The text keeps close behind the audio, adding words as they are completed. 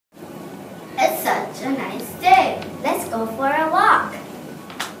such a nice day. Let's go for a walk.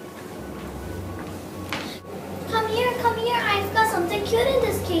 Come here, come here. I've got something cute in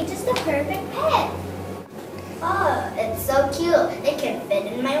this cage. It's the perfect pet. Oh, it's so cute. It can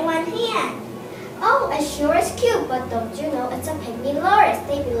fit in my one hand. Oh, it sure is cute, but don't you know it's a pygmy loris?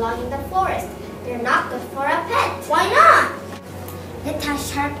 They belong in the forest. They're not good for a pet. Why not? It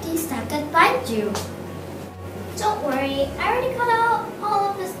has sharp teeth that could bite you. Don't worry, I already cut out all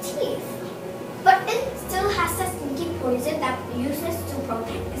of his teeth. But it still has a sneaky poison that it uses to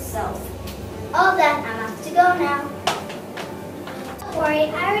protect itself. Oh, then I have to go now. Don't worry,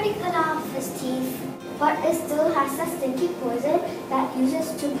 I already cut off his teeth. But it still has a stinky poison that it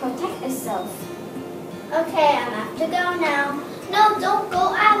uses to protect itself. Okay, I have to go now. No, don't go.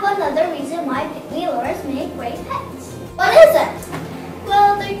 I have another reason why pygmy loris make great pets. What is it?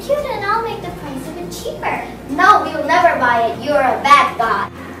 Well, they're cute and I'll make the price even cheaper. No, we will never buy it. You're a bad guy.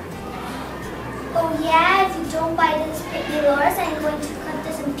 Oh yeah, if you don't buy this pygmy loris, I'm going to cut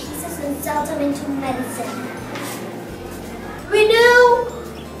this in pieces and sell them into medicine. We do?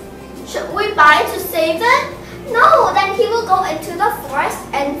 Should we buy to save it? No, then he will go into the forest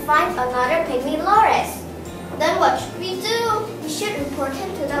and find another pygmy loris. Then what should we do? We should report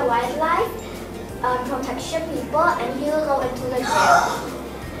him to the wildlife protection people and he will go into the jail.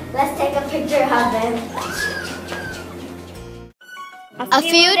 Let's take a picture of him. A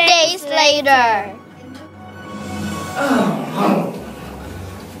few days later.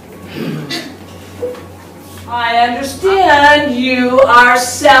 I understand you are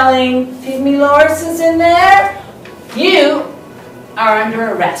selling pygmy lorises in there. You are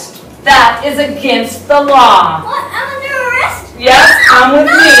under arrest. That is against the law. What? I'm under arrest? Yes, come with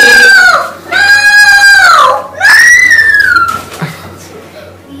me.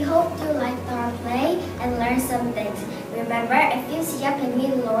 We hope you liked our play and learned some things. Remember, if you see a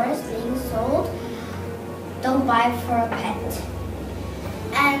pygmy loris being sold, don't buy it for a pet.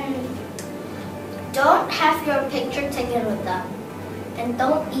 And don't have your picture taken with them. And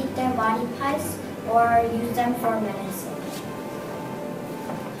don't eat their body parts or use them for medicine.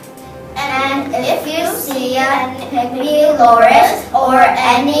 And if you see a pygmy loris or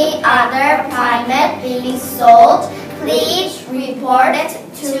any other primate being sold, please report it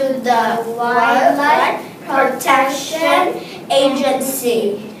to the Wildlife Protection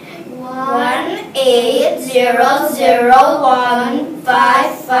Agency.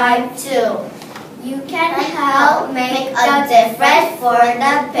 1-800-1552. You can help make a difference for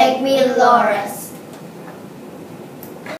the pygmy loris.